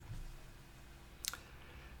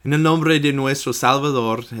En el nombre de nuestro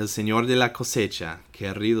Salvador, el Señor de la cosecha,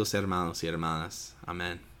 queridos hermanos y hermanas.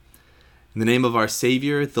 Amen. In the name of our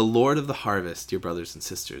Savior, the Lord of the harvest, dear brothers and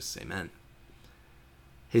sisters. Amen.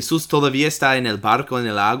 Jesús todavía está en el barco en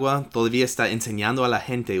el agua, todavía está enseñando a la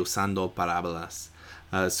gente usando parábolas.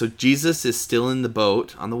 So Jesus is still in the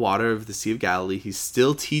boat on the water of the Sea of Galilee. He's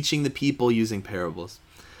still teaching the people using parables.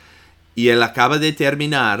 Y él acaba de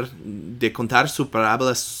terminar de contar su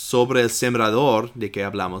parábola sobre el sembrador de que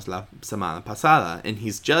hablamos la semana pasada. And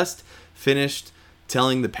he's just finished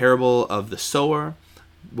telling the parable of the sower,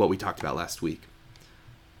 what we talked about last week.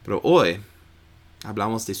 Pero hoy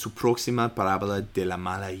hablamos de su próxima parábola de la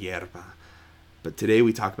mala hierba. But today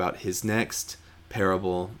we talk about his next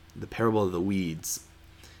parable, the parable of the weeds.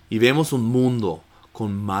 Y vemos un mundo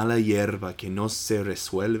con mala hierba que no se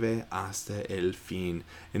resuelve hasta el fin.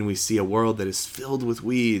 And we see a world that is filled with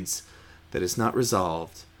weeds that is not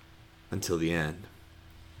resolved until the end.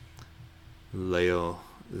 Leo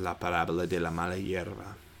la parábola de la mala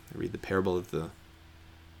hierba. I read the parable of the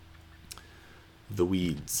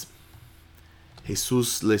weeds.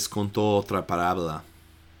 Jesús les contó otra parábola.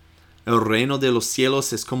 El reino de los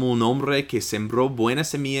cielos es como un hombre que sembró buena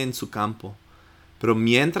semilla en su campo. Pero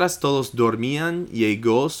mientras todos dormían,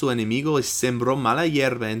 llegó su enemigo y sembró mala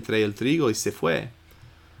hierba entre el trigo y se fue.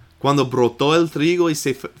 Cuando brotó el trigo y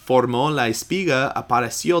se formó la espiga,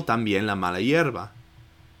 apareció también la mala hierba.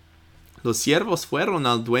 Los siervos fueron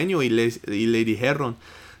al dueño y le dijeron,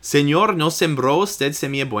 «Señor, ¿no sembró usted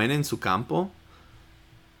semilla buena en su campo?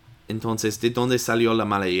 Entonces, ¿de dónde salió la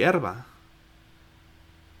mala hierba?»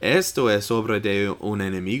 «Esto es obra de un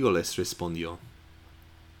enemigo», les respondió.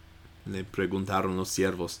 Le preguntaron los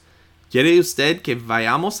siervos, «¿Quiere usted que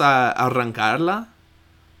vayamos a arrancarla?»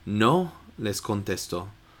 «No», les contestó,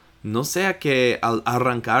 «no sea que al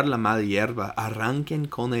arrancar la mala hierba arranquen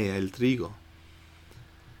con ella el trigo.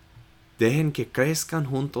 Dejen que crezcan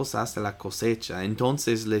juntos hasta la cosecha.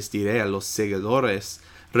 Entonces les diré a los segadores,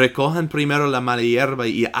 recojan primero la mala hierba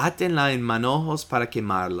y átenla en manojos para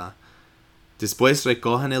quemarla. Después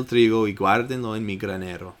recojan el trigo y guárdenlo en mi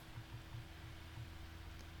granero».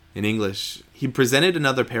 In English, he presented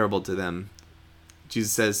another parable to them.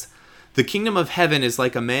 Jesus says, "The kingdom of heaven is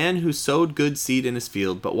like a man who sowed good seed in his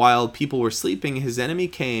field, but while people were sleeping, his enemy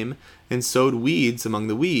came and sowed weeds among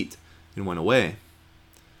the wheat and went away.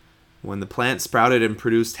 When the plant sprouted and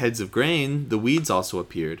produced heads of grain, the weeds also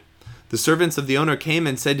appeared. The servants of the owner came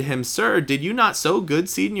and said to him, 'Sir, did you not sow good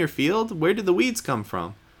seed in your field? Where did the weeds come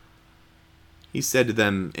from?' He said to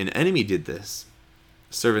them, 'An enemy did this.'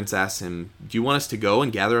 The servants asked him, 'Do you want us to go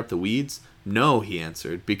and gather up the weeds?' 'No,' he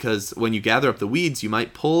answered, 'because when you gather up the weeds, you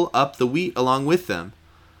might pull up the wheat along with them.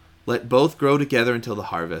 Let both grow together until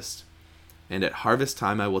the harvest. And at harvest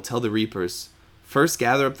time I will tell the reapers, first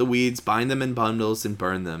gather up the weeds, bind them in bundles, and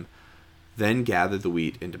burn them. Then gather the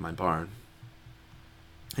wheat into my barn.'"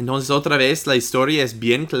 Entonces otra vez la historia es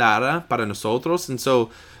bien clara para nosotros, and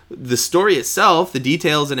so the story itself, the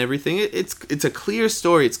details and everything, it's a clear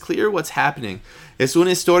story. It's clear what's happening. Es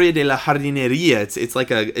una historia de la jardinería.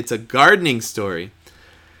 It's a gardening story.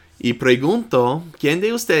 Y pregunto, ¿quién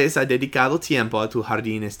de ustedes ha dedicado tiempo a tu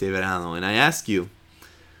jardín este verano? And I ask you,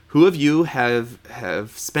 who of you have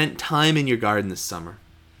spent time in your garden this summer?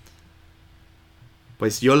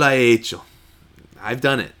 Pues yo la he hecho. I've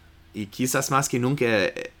done it. Y quizás más que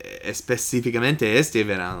nunca específicamente este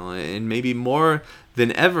verano. And maybe more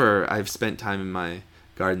than ever I've spent time in my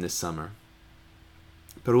garden this summer.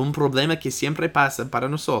 Pero un problema que siempre pasa para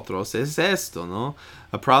nosotros es esto, ¿no?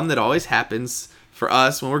 A problem that always happens for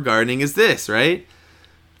us when we're gardening is this, right?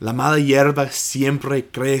 La mala hierba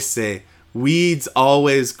siempre crece. Weeds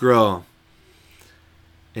always grow.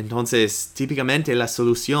 Entonces, típicamente la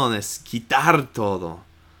solución es quitar todo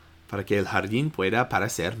para que el jardín pueda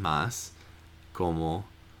parecer más como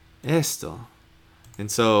esto.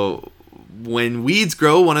 And so, when weeds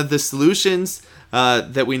grow, one of the solutions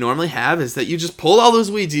that we normally have is that you just pull all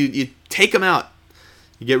those weeds, you take them out,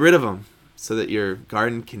 you get rid of them, so that your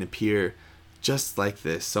garden can appear just like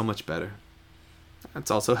this, so much better.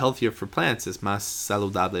 It's also healthier for plants, es más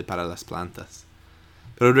saludable para las plantas.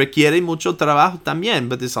 Pero requiere mucho trabajo también,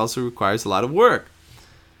 but this also requires a lot of work.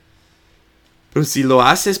 Pero si lo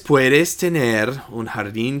haces, puedes tener un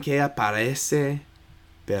jardín que aparece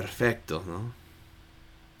perfecto, ¿no?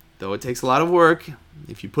 Though it takes a lot of work,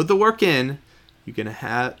 if you put the work in, you can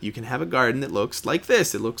have a garden that looks like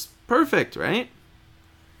this. It looks perfect, right?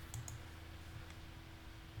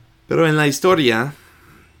 Pero en la historia,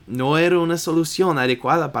 no era una solución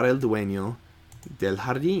adecuada para el dueño del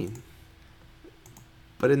jardín.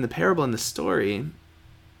 But in the parable, in the story,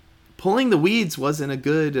 pulling the weeds wasn't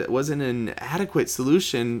an adequate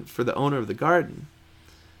solution for the owner of the garden.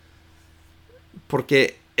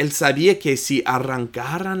 Porque él sabía que si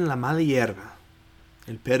arrancaran la mala hierba,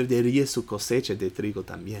 él perdería su cosecha de trigo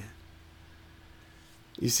también.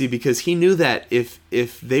 You see, because he knew that if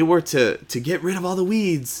they were to get rid of all the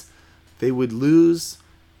weeds, they would lose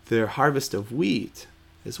their harvest of wheat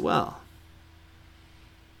as well.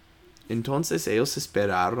 Entonces ellos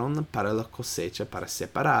esperaron para la cosecha para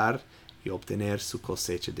separar y obtener su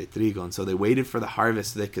cosecha de trigo. And so they waited for the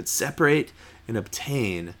harvest so they could separate and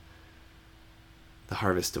obtain the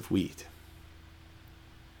harvest of wheat.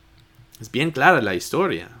 Es bien clara la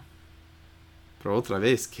historia. Pero otra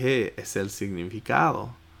vez, ¿qué es el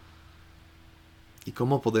significado? ¿Y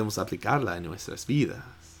cómo podemos aplicarla en nuestras vidas?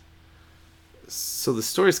 So the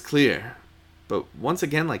story is clear. But once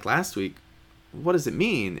again, like last week, what does it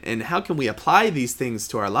mean? And how can we apply these things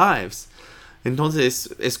to our lives? Entonces,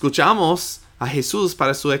 escuchamos a Jesús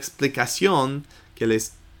para su explicación que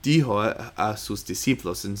les dijo a sus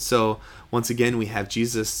discípulos. And so, once again, we have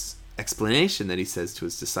Jesus' explanation that he says to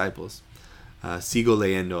his disciples. Sigo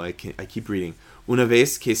leyendo, I keep reading. Una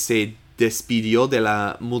vez que se despidió de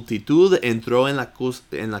la multitud, entró en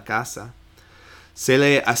la casa. Se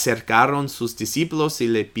le acercaron sus discípulos y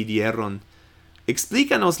le pidieron: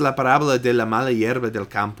 explícanos la parábola de la mala hierba del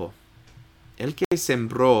campo. El que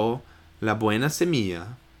sembró la buena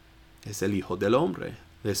semilla es el Hijo del Hombre,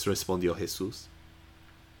 les respondió Jesús.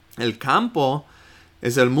 El campo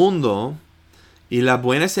es el mundo y la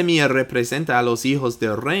buena semilla representa a los hijos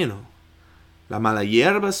del reino. La mala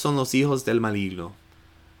hierba son los hijos del maligno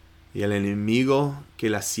y el enemigo que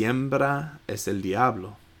la siembra es el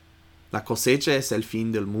diablo. La cosecha es el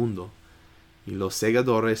fin del mundo y los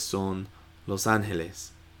segadores son los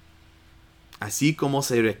ángeles. Así como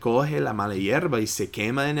se recoge la mala hierba y se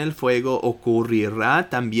quema en el fuego, ocurrirá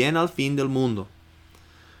también al fin del mundo.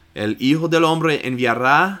 El Hijo del Hombre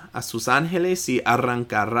enviará a sus ángeles y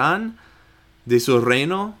arrancarán de su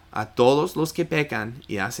reino a todos los que pecan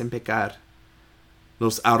y hacen pecar.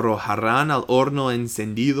 Los arrojarán al horno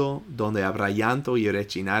encendido, donde habrá llanto y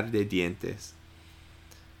rechinar de dientes.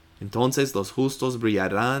 Entonces los justos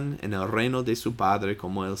brillarán en el reino de su Padre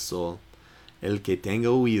como el sol. El que tenga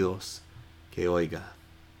oídos, que oiga.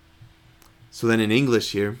 So then in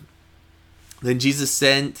English here, then Jesus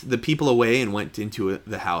sent the people away and went into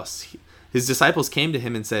the house. His disciples came to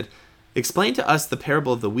him and said, explain to us the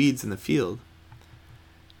parable of the weeds in the field.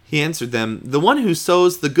 He answered them, the one who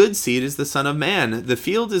sows the good seed is the Son of Man. The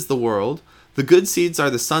field is the world. The good seeds are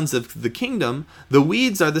the sons of the kingdom. The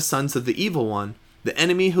weeds are the sons of the evil one. The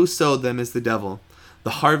enemy who sowed them is the devil.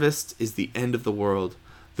 The harvest is the end of the world.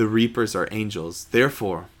 The reapers are angels.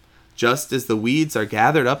 Therefore, just as the weeds are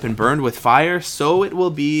gathered up and burned with fire, so it will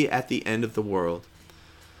be at the end of the world.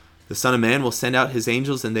 The Son of Man will send out his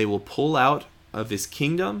angels, and they will pull out of his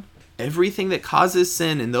kingdom everything that causes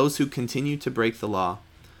sin and those who continue to break the law.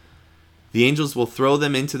 The angels will throw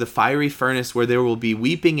them into the fiery furnace, where there will be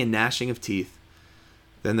weeping and gnashing of teeth.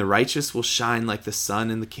 Then the righteous will shine like the sun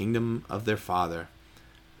in the kingdom of their Father.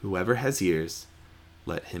 Whoever has ears,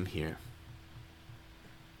 let him hear.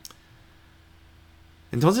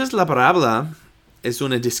 Entonces la parábola es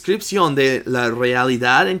una descripción de la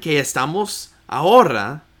realidad en que estamos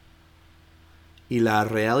ahora y la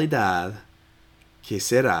realidad que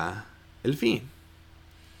será el fin.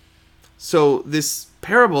 So this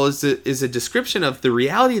parable is a description of the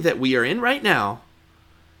reality that we are in right now,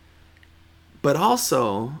 but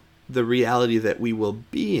also the reality that we will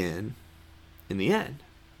be in the end.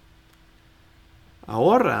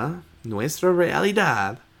 Ahora, nuestra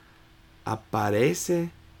realidad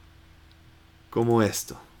aparece como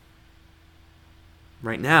esto.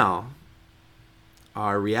 Right now,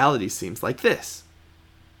 our reality seems like this,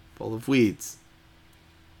 full of weeds.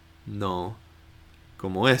 No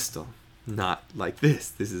como esto, not like this.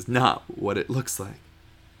 This is not what it looks like.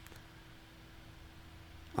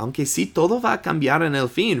 Aunque sí todo va a cambiar en el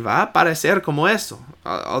fin, va a parecer como eso.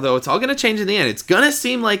 Although it's all going to change in the end, it's going to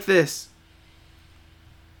seem like this.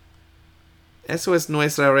 Eso es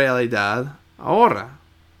nuestra realidad ahora.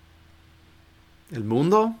 El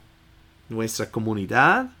mundo, nuestra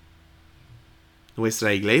comunidad,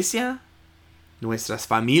 nuestra iglesia, nuestras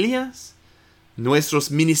familias,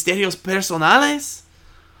 nuestros ministerios personales,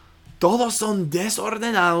 todos son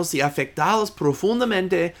desordenados y afectados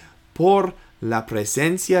profundamente por la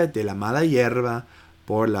presencia de la mala hierba,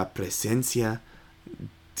 por la presencia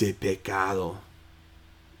de pecado,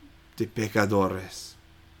 de pecadores.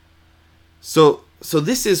 So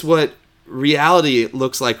this is what reality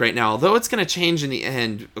looks like right now, although it's going to change in the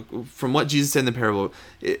end from what Jesus said in the parable,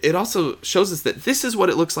 it also shows us that this is what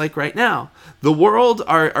it looks like right now. The world,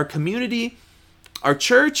 our community, our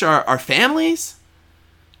church, our families,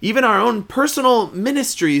 even our own personal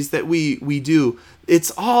ministries that we do,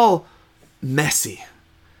 it's all messy.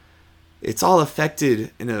 It's all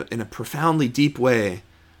affected in a profoundly deep way,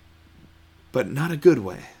 but not a good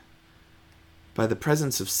way, by the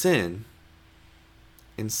presence of sin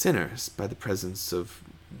and sinners, by the presence of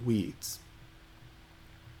weeds.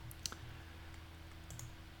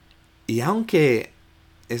 Y aunque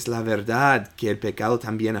es la verdad que el pecado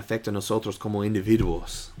también afecta a nosotros como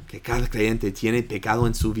individuos, que cada creyente tiene pecado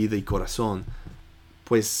en su vida y corazón,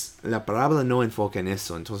 pues la parábola no enfoca en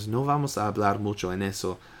eso, entonces no vamos a hablar mucho en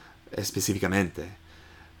eso específicamente.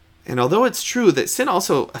 And although it's true that sin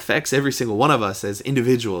also affects every single one of us as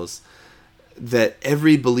individuals, that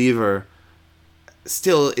every believer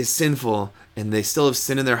still is sinful and they still have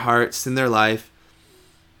sin in their heart, sin in their life,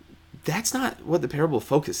 that's not what the parable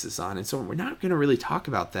focuses on. And so we're not going to really talk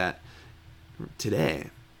about that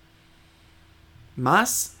today.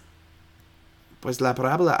 Más, pues la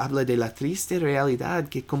parábola habla de la triste realidad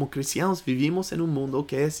que como cristianos vivimos en un mundo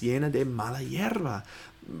que es llena de mala hierba.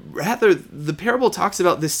 Rather, the parable talks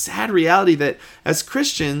about this sad reality that as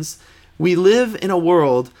Christians, we live in a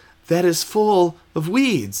world that is full of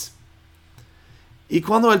weeds. Y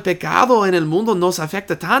cuando el pecado en el mundo nos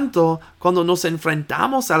afecta tanto, cuando nos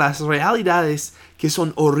enfrentamos a las realidades que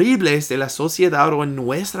son horribles de la sociedad o en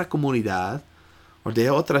nuestra comunidad, o de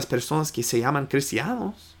otras personas que se llaman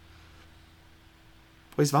cristianos,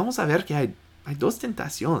 pues vamos a ver que hay dos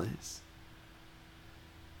tentaciones.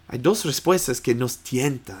 Hay dos respuestas que nos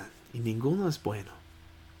tientan, y ninguno es bueno.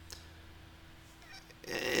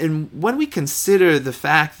 And when we consider the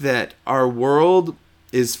fact that our world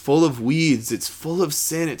is full of weeds, it's full of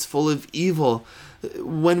sin, it's full of evil,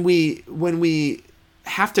 when we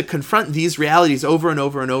have to confront these realities over and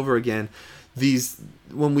over and over again,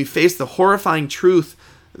 when we face the horrifying truth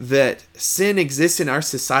that sin exists in our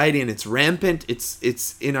society and it's rampant,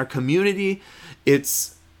 it's in our community,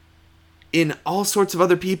 it's in all sorts of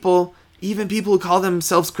other people, even people who call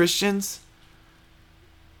themselves Christians,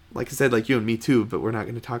 like I said, like you and me too, but we're not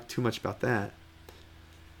going to talk too much about that.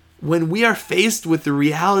 When we are faced with the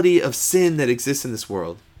reality of sin that exists in this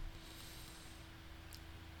world,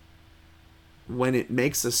 when it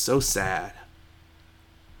makes us so sad,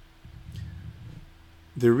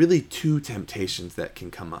 there are really two temptations that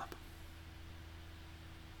can come up.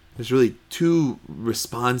 There's really two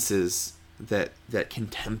responses that can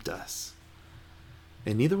tempt us.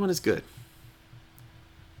 And neither one is good.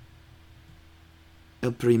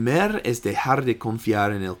 El primer es dejar de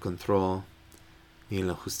confiar en el control y en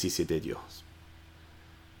la justicia de Dios.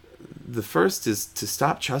 The first is to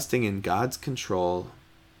stop trusting in God's control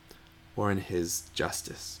or in His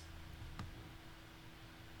justice.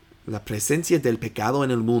 La presencia del pecado en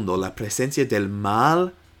el mundo, la presencia del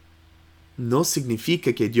mal, no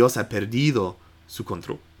significa que Dios ha perdido su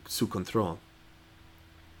control.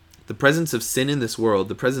 The presence of sin in this world,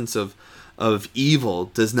 the presence of evil,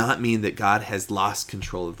 does not mean that God has lost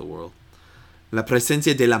control of the world. La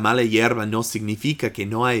presencia de la mala hierba no significa que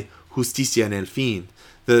no hay justicia en el fin.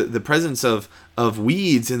 The presence of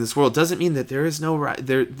weeds in this world doesn't mean that there is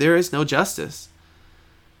no justice.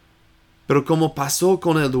 Pero como pasó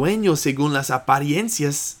con el dueño, según las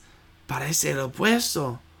apariencias, parece el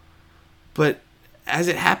opuesto. But as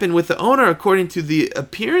it happened with the owner, according to the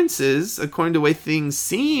appearances, according to the way things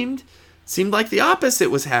seemed like the opposite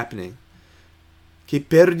was happening. Que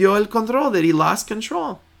perdió el control, that he lost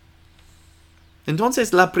control.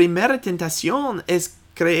 Entonces, la primera tentación es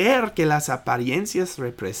creer que las apariencias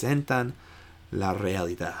representan la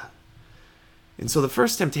realidad. And so the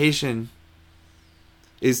first temptation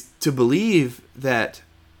is to believe that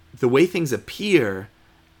the way things appear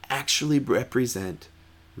actually represent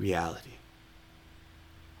reality.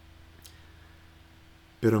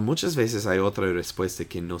 Pero muchas veces hay otra respuesta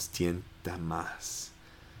que nos tienta más.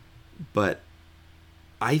 But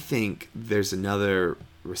I think there's another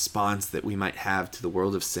response that we might have to the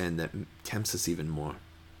world of sin that tempts us even more.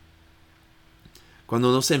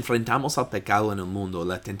 Cuando nos enfrentamos al pecado en el mundo,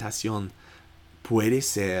 la tentación puede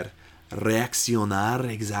ser reaccionar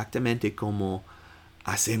exactamente como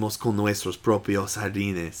hacemos con nuestros propios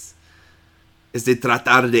jardines. Es de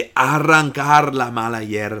tratar de arrancar la mala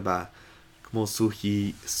hierba, como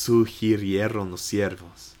sugirieron los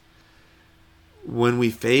siervos. When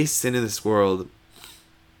we face sin in this world,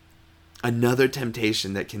 another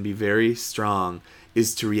temptation that can be very strong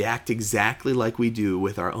is to react exactly like we do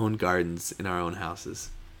with our own gardens in our own houses.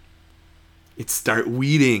 It's start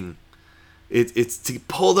weeding. It's to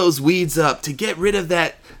pull those weeds up, to get rid of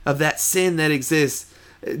that sin that exists,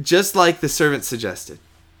 just like the servant suggested.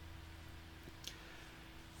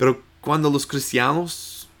 Pero cuando los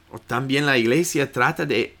cristianos, o también la iglesia, trata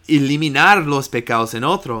de eliminar los pecados en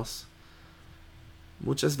otros,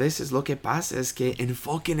 muchas veces lo que pasa es que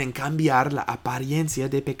enfoquen en cambiar la apariencia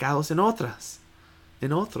de pecados en otros.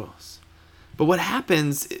 But what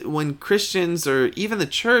happens when Christians or even the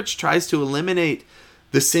church tries to eliminate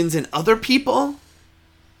the sins in other people?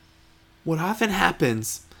 What often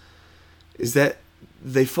happens is that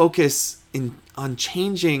they focus on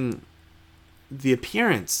changing the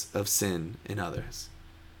appearance of sin in others.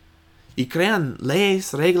 Y crean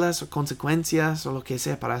leyes, reglas, o consecuencias, o lo que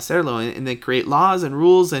sea para hacerlo. And they create laws and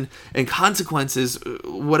rules and consequences,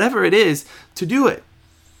 whatever it is, to do it.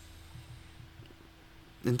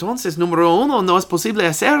 Entonces, número uno, no es posible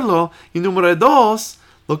hacerlo. Y número dos,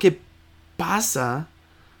 lo que pasa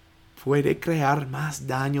puede crear más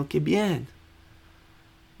daño que bien.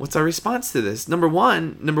 What's our response to this? Number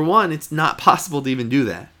one, it's not possible to even do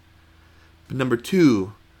that. But number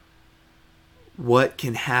two, what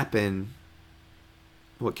can happen,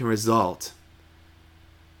 what can result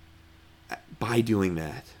by doing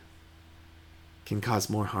that can cause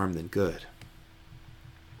more harm than good.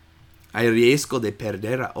 Hay riesgo de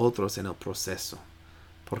perder a otros en el proceso,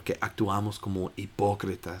 porque actuamos como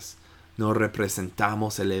hipócritas, no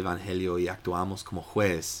representamos el evangelio y actuamos como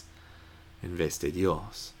juez en vez de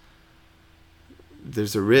Dios.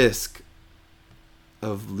 There's a risk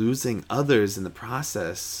of losing others in the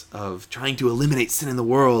process of trying to eliminate sin in the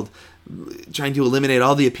world, trying to eliminate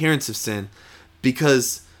all the appearance of sin,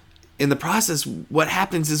 because in the process, what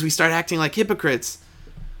happens is we start acting like hypocrites.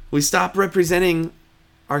 We stop representing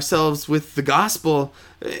ourselves with the gospel,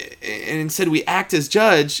 and instead we act as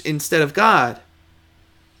judge instead of God.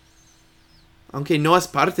 Aunque no es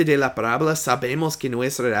parte de la parábola, sabemos que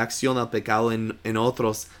nuestra reacción al pecado en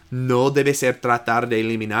otros no debe ser tratar de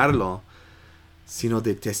eliminarlo, sino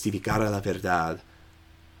de testificar a la verdad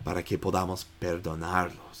para que podamos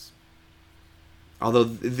perdonarlos. Although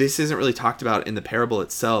this isn't really talked about in the parable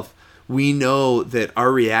itself, we know that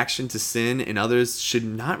our reaction to sin in others should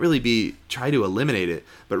not really be try to eliminate it,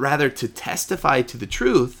 but rather to testify to the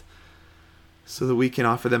truth so that we can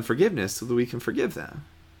offer them forgiveness, so that we can forgive them.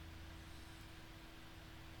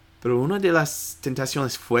 Pero una de las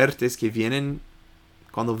tentaciones fuertes que vienen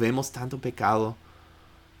cuando vemos tanto pecado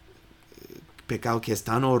que es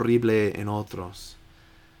tan horrible en otros,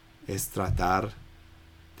 es tratar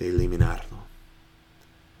de eliminarlo.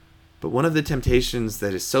 But one of the temptations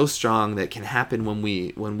that is so strong that can happen when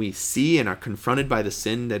we see and are confronted by the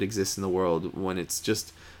sin that exists in the world, when it's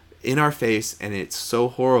just in our face and it's so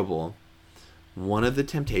horrible, one of the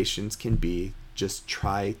temptations can be just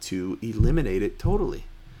try to eliminate it totally.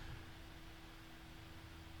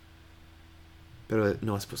 Pero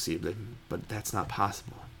no es posible, but that's not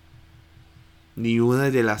possible. Ni una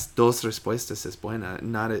de las dos respuestas es buena.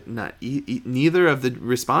 Neither of the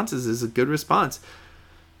responses is a good response.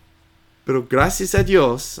 Pero gracias a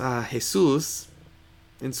Dios, a Jesús,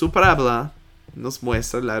 en su parábola, nos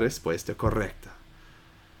muestra la respuesta correcta.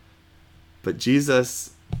 But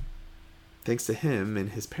Jesus, thanks to him,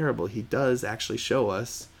 in his parable, he does actually show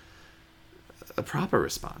us a proper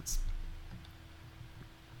response.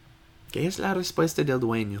 ¿Qué es la respuesta del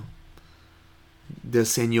dueño, del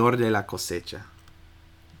señor de la cosecha?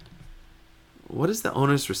 What is the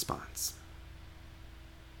owner's response?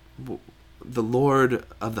 The Lord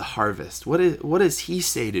of the harvest. What does he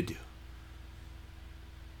say to do?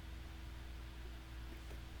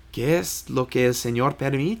 ¿Qué es lo que el Señor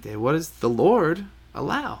permite? What does the Lord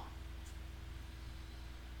allow?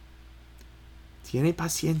 Tiene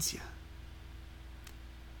paciencia.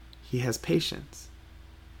 He has patience.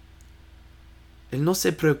 Él no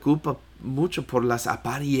se preocupa mucho por las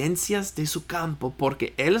apariencias de su campo,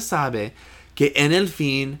 porque él sabe que en el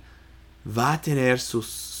fin va a tener su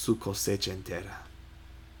cosecha entera.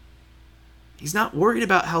 He's not worried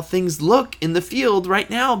about how things look in the field right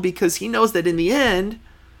now, because he knows that in the end,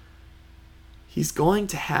 he's going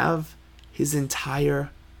to have his entire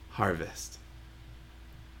harvest.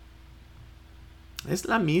 Es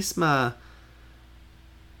la misma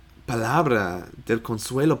palabra del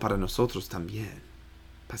consuelo para nosotros también.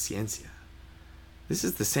 Paciencia. This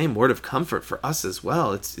is the same word of comfort for us as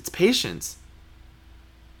well. It's patience.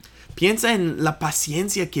 Piensa en la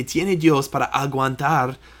paciencia que tiene Dios para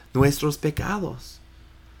aguantar nuestros pecados,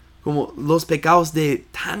 como los pecados de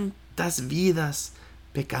tantas vidas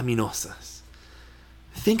pecaminosas.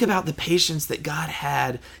 Think about the patience that God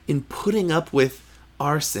had in putting up with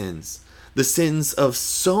our sins, the sins of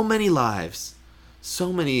so many lives,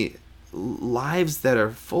 so many lives that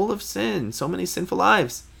are full of sin, so many sinful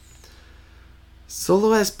lives.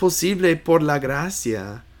 Solo es posible por la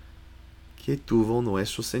gracia que tuvo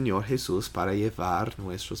nuestro Señor Jesús para llevar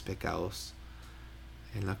nuestros pecados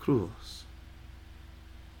en la cruz.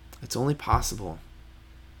 It's only possible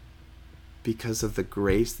because of the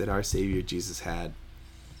grace that our Savior Jesus had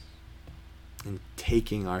in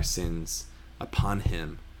taking our sins upon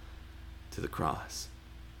him to the cross.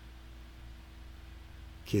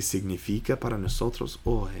 ¿Qué significa para nosotros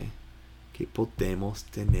hoy que podemos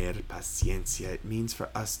tener paciencia? It means for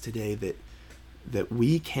us today that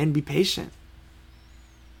we can be patient.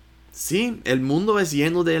 Sí, el mundo es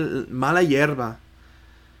lleno de mala hierba,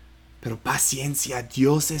 pero paciencia,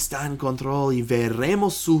 Dios está en control y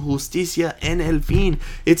veremos su justicia en el fin.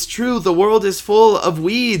 It's true, the world is full of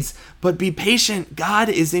weeds, but be patient. God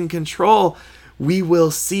is in control. We will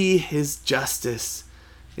see his justice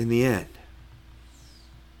in the end.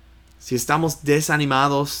 Si estamos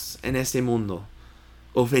desanimados en este mundo,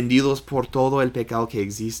 ofendidos por todo el pecado que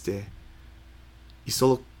existe, y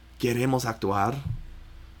solo queremos actuar,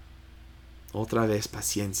 otra vez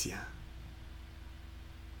paciencia.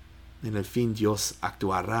 En el fin Dios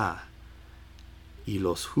actuará, y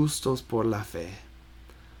los justos por la fe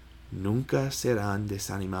nunca serán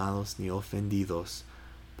desanimados ni ofendidos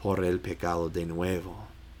por el pecado de nuevo.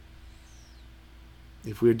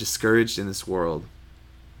 If we're discouraged in this world,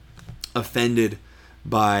 offended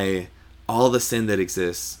by all the sin that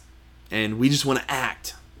exists, and we just want to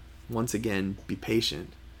act, once again, be patient.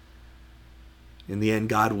 In the end,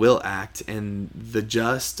 God will act, and the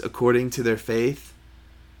just, according to their faith,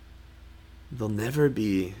 they'll never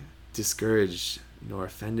be discouraged nor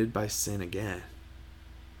offended by sin again.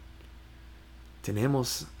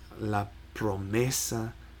 Tenemos la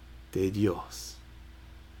promesa de Dios.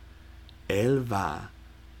 Él va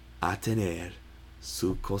a tener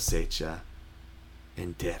su cosecha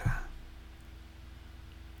entera.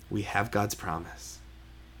 We have God's promise.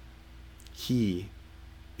 He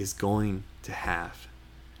is going to have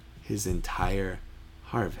his entire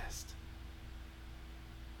harvest.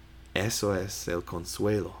 Eso es el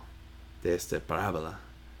consuelo de esta parábola,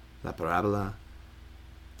 la parábola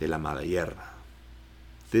de la mala hierba.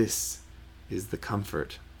 This is the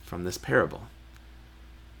comfort from this parable,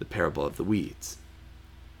 the parable of the weeds.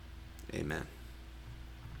 Amen.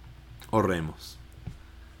 Oremos.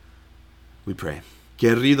 We pray.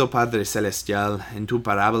 Querido Padre Celestial, en tu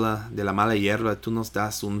parábola de la mala hierba, tú nos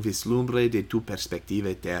das un vislumbre de tu perspectiva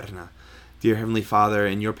eterna. Dear Heavenly Father,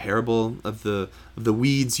 in your parable of the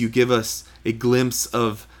weeds, you give us a glimpse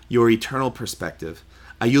of your eternal perspective.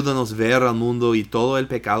 Ayúdanos ver al mundo y todo el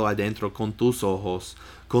pecado adentro con tus ojos,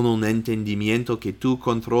 con un entendimiento que tu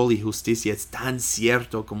control y justicia es tan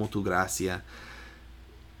cierto como tu gracia.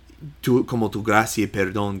 Como tu gracia y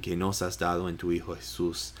perdón que nos has dado en tu Hijo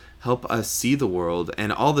Jesús. Help us see the world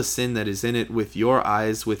and all the sin that is in it with your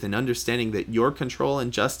eyes, with an understanding that your control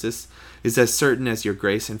and justice is as certain as your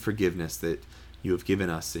grace and forgiveness that you have given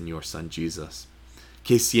us in your Son Jesus.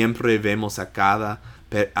 Que siempre vemos a cada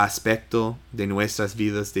aspecto de nuestras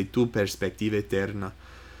vidas de tu perspectiva eterna,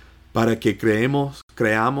 para que creamos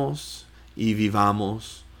y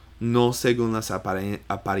vivamos, no según las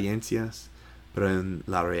apariencias, pero en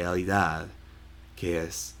la realidad que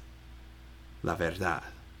es la verdad.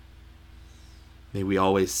 May we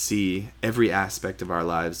always see every aspect of our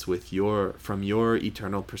lives from your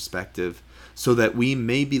eternal perspective, so that we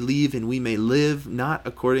may believe and we may live not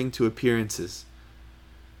according to appearances,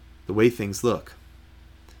 the way things look,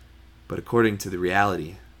 but according to the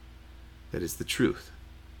reality that is the truth.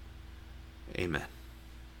 Amen.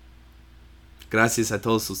 Gracias a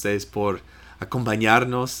todos ustedes por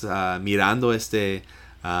acompañarnos mirando este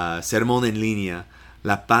sermón en línea.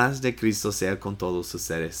 La paz de Cristo sea con todos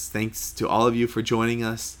ustedes. Thanks to all of you for joining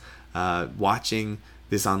us, watching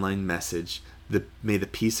this online message. May the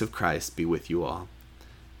peace of Christ be with you all.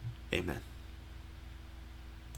 Amen.